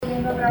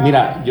trabajar?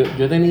 Mira,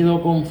 yo he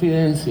tenido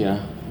confidencia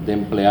de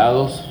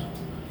empleados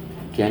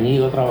que han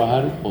ido a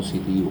trabajar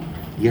positivo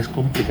y es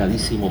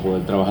complicadísimo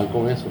poder trabajar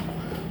con eso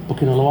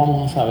porque no lo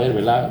vamos a saber,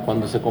 ¿verdad?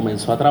 Cuando se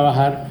comenzó a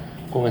trabajar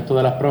con esto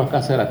de las pruebas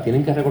caseras,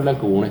 tienen que recordar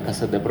que hubo una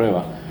escasez de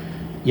pruebas.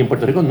 Y en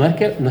Puerto Rico no es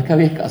que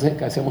había escasez,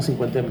 que hacíamos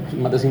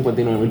más de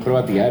 59,000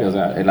 pruebas diarias, o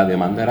sea, la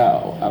demanda era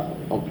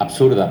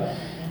absurda.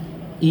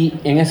 Y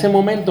en ese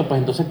momento, pues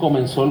entonces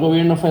comenzó el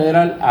gobierno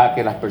federal a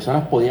que las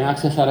personas podían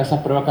accesar a esas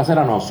pruebas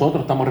caseras.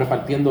 Nosotros estamos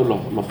repartiendo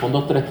los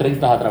fondos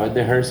 330 a través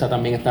de HRSA,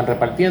 también están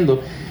repartiendo.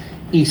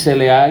 Y se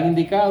le ha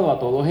indicado a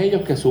todos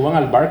ellos que suban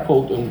al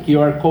barcode, un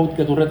QR code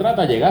que tú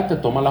retratas, llegaste,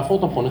 tomas la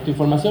foto, pones tu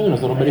información y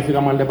nosotros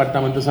verificamos al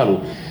Departamento de Salud.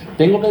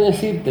 Tengo que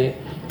decirte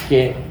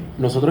que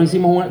nosotros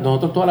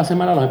toda la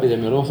semana los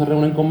epidemiólogos se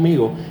reúnen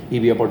conmigo y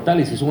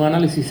Bioportalis hizo un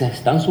análisis, se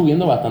están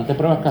subiendo bastantes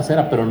pruebas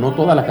caseras, pero no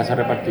todas las que se han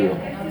repartido.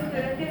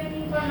 Ustedes tienen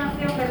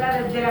información, ¿verdad?,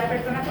 de las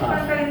personas que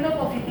están saliendo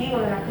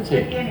positivos, de las que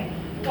usted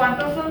tiene.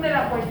 ¿Cuántos son de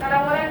la fuerza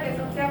laboral que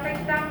eso esté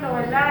afectando,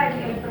 verdad,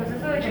 el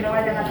proceso de que no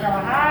vayan a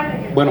trabajar?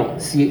 Bueno,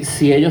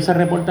 si ellos se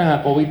reportan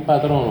a COVID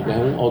Patrono, que es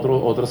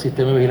otro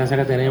sistema de vigilancia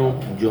que tenemos,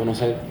 yo no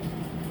sé,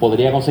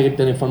 podría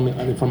conseguirte la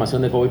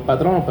información de COVID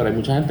Patrono, pero hay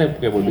mucha gente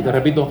que, volví te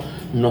repito,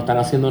 no están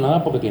haciendo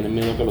nada porque tienen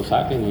miedo que lo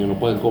saquen y no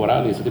pueden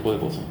cobrar y ese tipo de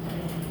cosas.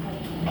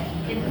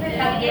 Entonces,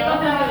 también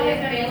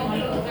como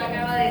lo que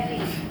acaba de decir.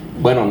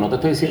 Bueno, no te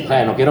estoy diciendo, o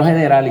sea, no quiero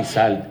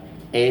generalizar.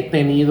 He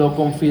tenido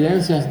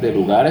confidencias de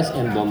lugares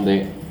en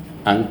donde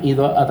han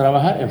ido a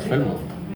trabajar enfermos.